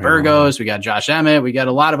 Shane Burgos. We got Josh Emmett. We got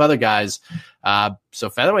a lot of other guys. So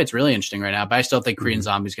featherweight's really interesting right now. But I still think Korean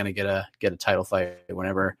Zombie's going to get a title fight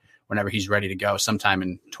whenever he's ready to go sometime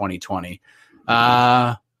in 2020.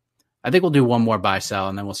 I think we'll do one more buy sell,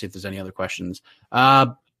 and then we'll see if there's any other questions.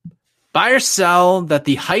 Buy or sell that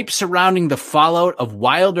the hype surrounding the fallout of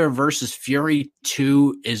Wilder versus Fury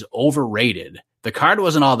 2 is overrated. The card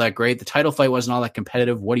wasn't all that great. The title fight wasn't all that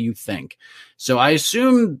competitive. What do you think? So I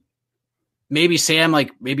assume maybe Sam,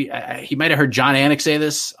 he might have heard John Anik say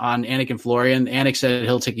this on Anik and Florian. Anik said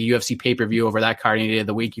he'll take a UFC pay-per-view over that card any day of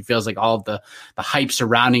the week. He feels like all of the hype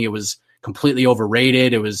surrounding it was completely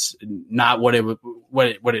overrated. It was not what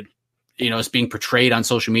it is being portrayed on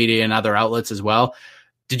social media and other outlets as well.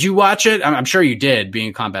 Did you watch it? I'm sure you did, being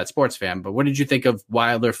a combat sports fan, but what did you think of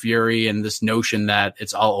Wilder Fury and this notion that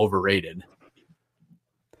it's all overrated?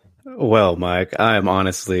 Well, Mike, I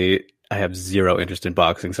have zero interest in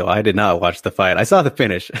boxing, so I did not watch the fight. I saw the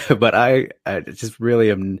finish, but I just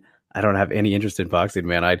really I don't have any interest in boxing,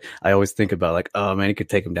 man. I always think about like, oh man, he could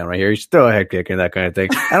take him down right here. He should throw a head kick and that kind of thing.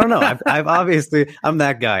 I don't know. I'm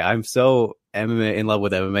that guy. I'm so in love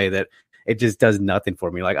with MMA that it just does nothing for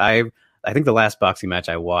me. Like I think the last boxing match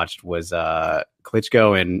I watched was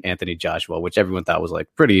Klitschko and Anthony Joshua, which everyone thought was like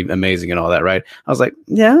pretty amazing and all that, right? I was like,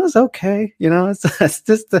 yeah, it was okay. It's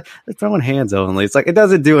just they're throwing hands only. It's like, it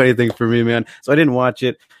doesn't do anything for me, man. So I didn't watch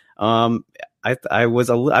it. I was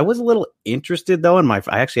a little interested though, and I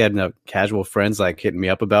actually had casual friends like hitting me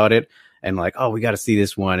up about it and like, oh, we got to see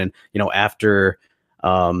this one. And after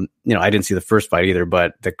I didn't see the first fight either,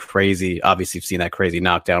 but obviously you've seen that crazy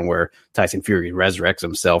knockdown where Tyson Fury resurrects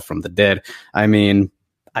himself from the dead. I mean,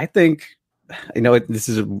 I think, this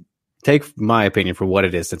is take my opinion for what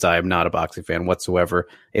it is, since I am not a boxing fan whatsoever.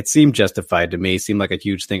 It seemed justified to me. Seemed like a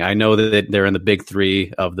huge thing. I know that they're in the big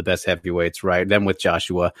three of the best heavyweights, right? Them with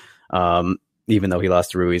Joshua, even though he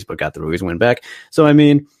lost to Ruiz, but got the Ruiz win back. So, I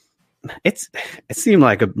mean, it seemed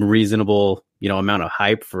like a reasonable, amount of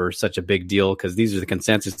hype for such a big deal, because these are the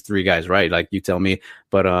consensus three guys, right? Like, you tell me.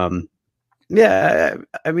 But yeah,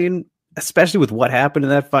 I mean, especially with what happened in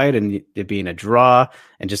that fight and it being a draw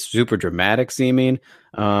and just super dramatic seeming.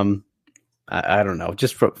 I don't know.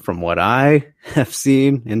 Just from what I have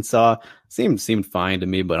seen and saw, seemed fine to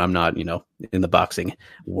me. But I'm not, in the boxing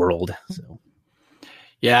world. So.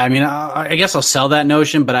 Yeah, I mean, I guess I'll sell that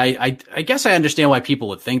notion, but I guess I understand why people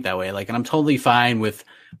would think that way. Like, and I'm totally fine with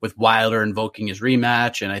Wilder invoking his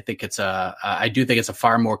rematch, and I think I do think it's a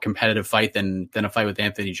far more competitive fight than a fight with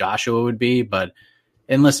Anthony Joshua would be. But,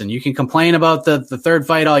 and listen, you can complain about the third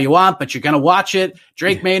fight all you want, but you're gonna watch it.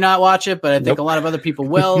 Drake may not watch it, but I think a lot of other people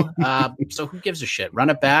will. So who gives a shit?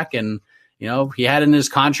 Run it back, and he had in his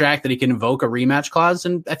contract that he can invoke a rematch clause,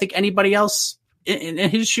 and I think anybody else in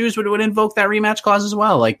his shoes would invoke that rematch clause as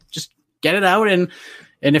well. Like, just get it out, and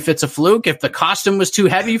if it's a fluke, if the costume was too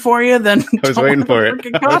heavy for you, then I was waiting for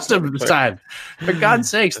it. Costume time. For God's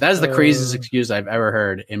sakes, that is the craziest excuse I've ever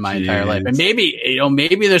heard in my entire life. And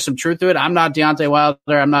maybe there's some truth to it. I'm not Deontay Wilder.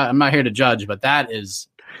 I'm not here to judge, but that is,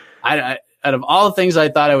 I out of all the things I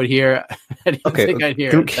thought I would hear, I didn't think I'd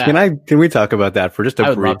hear. Can we talk about that for just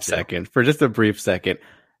a brief second? For just a brief second,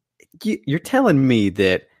 you're telling me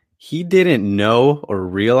that he didn't know or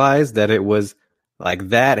realize that it was like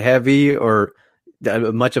that heavy or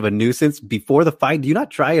much of a nuisance before the fight? Do you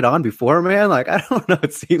not try it on before, man? Like, I don't know.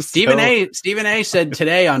 It seems Stephen A said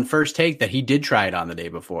today on First Take that he did try it on the day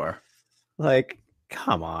before. Like,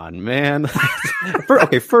 come on, man.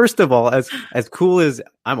 Okay, first of all, as cool as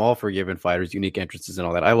I'm all for giving fighters unique entrances and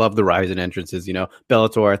all that. I love the Ryzen entrances.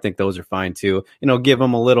 Bellator, I think those are fine too. Give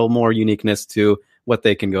them a little more uniqueness to what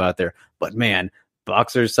they can go out there. But man,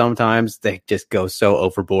 boxers sometimes they just go so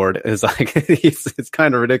overboard. It's like it's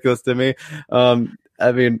kind of ridiculous to me.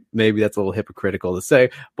 I mean, maybe that's a little hypocritical to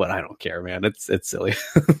say, but I don't care, man. It's silly.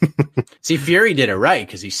 See, Fury did it right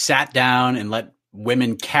because he sat down and let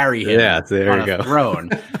women carry him on a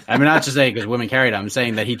throne. I mean, not just saying because women carried him. I'm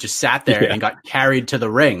saying that he just sat there and got carried to the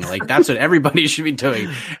ring. Like, that's what everybody should be doing.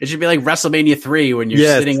 It should be like WrestleMania 3 when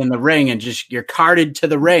you're sitting in the ring and just you're carted to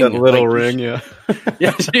the ring. That little ring, yeah.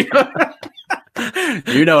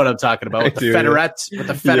 You know what I'm talking about with the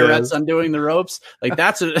federettes undoing the ropes. Like,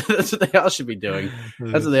 that's what they all should be doing.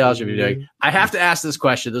 That's what they all should be doing. I have to ask this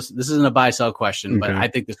question. This isn't a buy-sell question, but I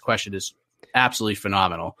think this question is absolutely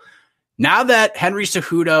phenomenal. Now that Henry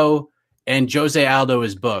Cejudo and Jose Aldo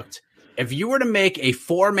is booked, if you were to make a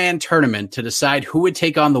 4-man tournament to decide who would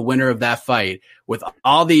take on the winner of that fight with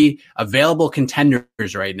all the available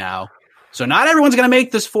contenders right now, so not everyone's going to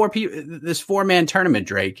make this 4-man tournament,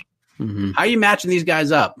 Drake. Mm-hmm. How are you matching these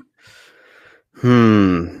guys up?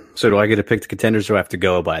 So do I get to pick the contenders, or do I have to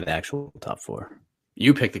go by the actual top 4?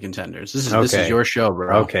 You pick the contenders. This is your show,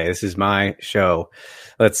 bro. Okay, this is my show.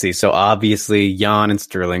 Let's see. So obviously, Jan and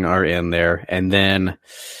Sterling are in there, and then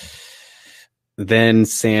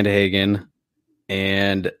Sandhagen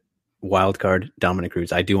and wildcard Dominic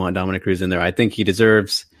Cruz. I do want Dominic Cruz in there. I think he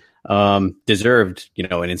deserved, an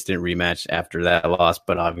instant rematch after that loss,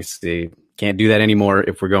 but obviously can't do that anymore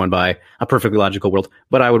if we're going by a perfectly logical world.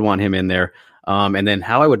 But I would want him in there. And then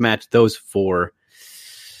how I would match those 4.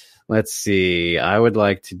 Let's see. I would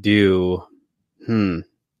like to do,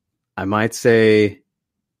 I might say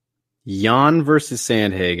Jan versus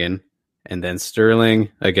Sandhagen and then Sterling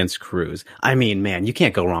against Cruz. I mean, man, you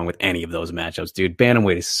can't go wrong with any of those matchups, dude.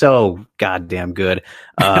 Bantamweight is so goddamn good.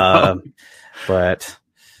 But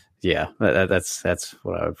yeah, that's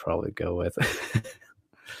what I would probably go with.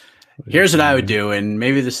 Here's what I would do, and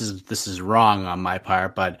maybe this is wrong on my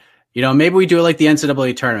part, but maybe we do it like the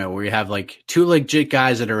NCAA tournament where we have like 2 legit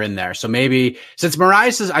guys that are in there. So maybe since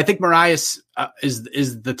I think Marias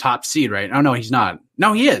is the top seed, right? Oh no, he's not.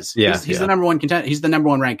 No, he is. Yeah, he's the number 1 contender. He's the number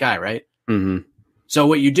 1 ranked guy, right? Mm-hmm. So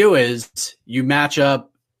what you do is you match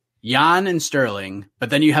up Jan and Sterling, but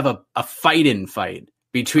then you have a fight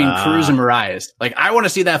between Cruz and Marias. Like, I want to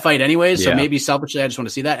see that fight anyways, so maybe selfishly I just want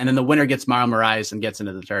to see that. And then the winner gets Marlon Marias and gets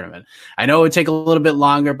into the tournament. I know it would take a little bit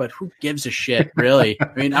longer, but who gives a shit, really? I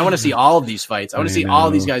mean, I want to see all of these fights. I want to see all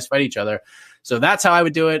of these guys fight each other. So that's how I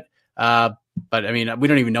would do it. But, I mean, we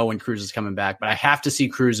don't even know when Cruz is coming back, but I have to see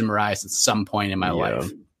Cruz and Marias at some point in my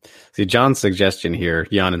life. See, John's suggestion here,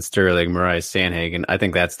 Jan and Sterling, Marias, Sandhagen, I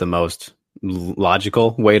think that's the most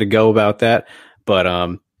logical way to go about that.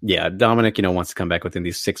 But, yeah, Dominic, wants to come back within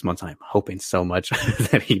these 6 months. I'm hoping so much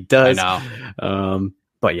that he does. I know.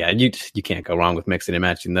 But yeah, you can't go wrong with mixing and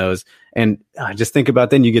matching those. And just think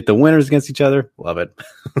about then you get the winners against each other. Love it.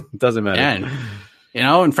 Doesn't matter.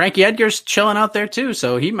 Yeah, and Frankie Edgar's chilling out there too,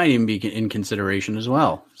 so he might even be in consideration as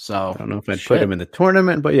well. So I don't know if I'd put him in the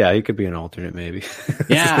tournament, but yeah, he could be an alternate maybe.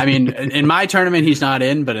 Yeah, I mean, in my tournament he's not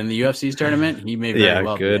in, but in the UFC's tournament he may very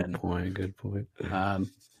well be in. Good point.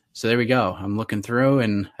 So there we go. I'm looking through,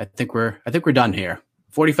 and I think we're done here.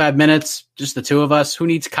 45 minutes, just the two of us. Who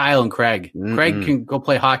needs Kyle and Craig? Craig can go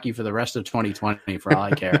play hockey for the rest of 2020 for all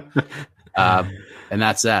I care. And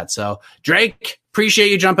that's that. So Drake,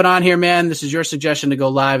 appreciate you jumping on here, man. This is your suggestion to go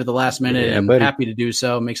live at the last minute, and I'm happy to do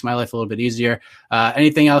so. Makes my life a little bit easier.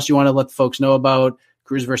 Anything else you want to let the folks know about?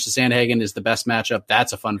 Cruz versus Sandhagen is the best matchup.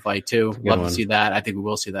 That's a fun fight too. Love to see that. I think we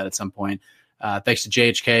will see that at some point. Thanks to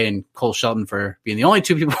JHK and Cole Shelton for being the only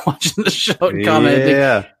two people watching the show and commenting.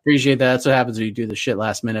 Yeah. Appreciate that. That's what happens when you do the shit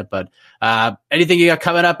last minute. But anything you got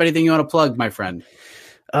coming up? Anything you want to plug, my friend?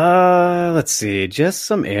 Let's see. Just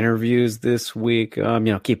some interviews this week.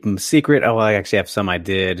 Keep them secret. Oh, I actually have some I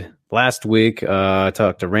did last week. I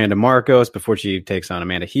talked to Randa Marcos before she takes on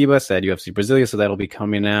Amanda Ribas at UFC Brasilia, so that'll be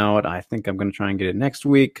coming out. I think I'm going to try and get it next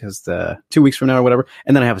week because 2 weeks from now or whatever.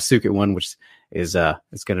 And then I have a Sukit one, which is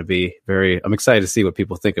it's going to be I'm excited to see what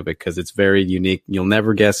people think of it because it's very unique. You'll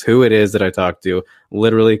never guess who it is that I talked to.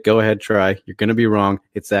 Literally, go ahead, try. You're going to be wrong.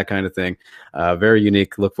 It's that kind of thing. Very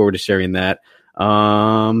unique. Look forward to sharing that.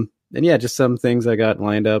 And yeah, just some things I got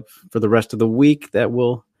lined up for the rest of the week that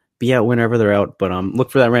will be out whenever they're out. But look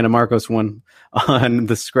for that Randa Marcos one on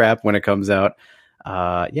the scrap when it comes out.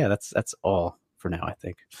 Yeah, that's all for now, I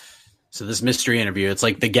think. So this mystery interview, it's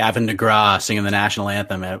like the Gavin DeGraw singing the national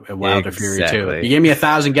anthem at Wilder Fury 2. You gave me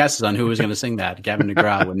 1,000 guesses on who was going to sing that. Gavin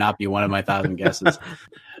DeGraw would not be one of my 1,000 guesses.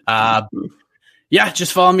 Yeah,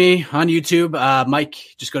 just follow me on YouTube. Mike,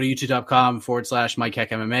 just go to youtube.com/Mike Heck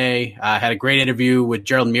MMA. I had a great interview with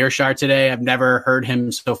Gerald Mearshart today. I've never heard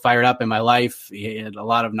him so fired up in my life. He had a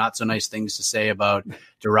lot of not so nice things to say about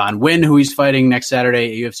Deron Winn, who he's fighting next Saturday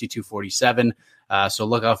at UFC 247. So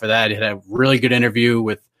look out for that. He had a really good interview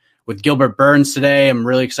with Gilbert Burns today. I'm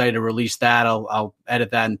really excited to release that. I'll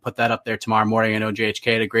edit that and put that up there tomorrow morning. I know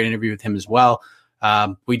JHK had a great interview with him as well.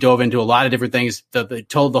 We dove into a lot of different things. They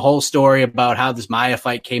told the whole story about how this Maia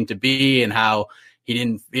fight came to be and how he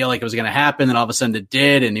didn't feel like it was going to happen. And all of a sudden it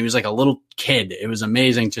did. And he was like a little kid. It was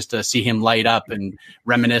amazing just to see him light up and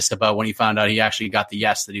reminisce about when he found out he actually got the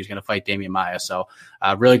yes that he was going to fight Damian Maia. So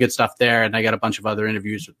really good stuff there. And I got a bunch of other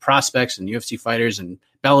interviews with prospects and UFC fighters and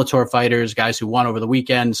Bellator fighters, guys who won over the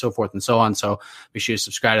weekend, so forth and so on. So be sure to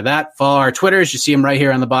subscribe to that. Follow our Twitters. You see them right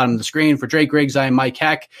here on the bottom of the screen. For Drake Griggs, I am Mike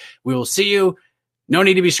Heck. We will see you. No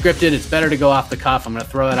need to be scripted. It's better to go off the cuff. I'm going to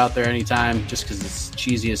throw that out there anytime just because it's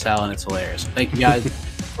cheesy as hell and it's hilarious. Thank you guys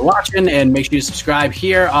for watching, and make sure you subscribe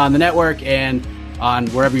here on the network and on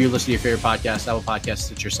wherever you listen to your favorite podcast, Apple Podcasts,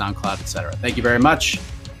 Stitcher, SoundCloud, etc. Thank you very much.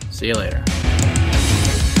 See you later.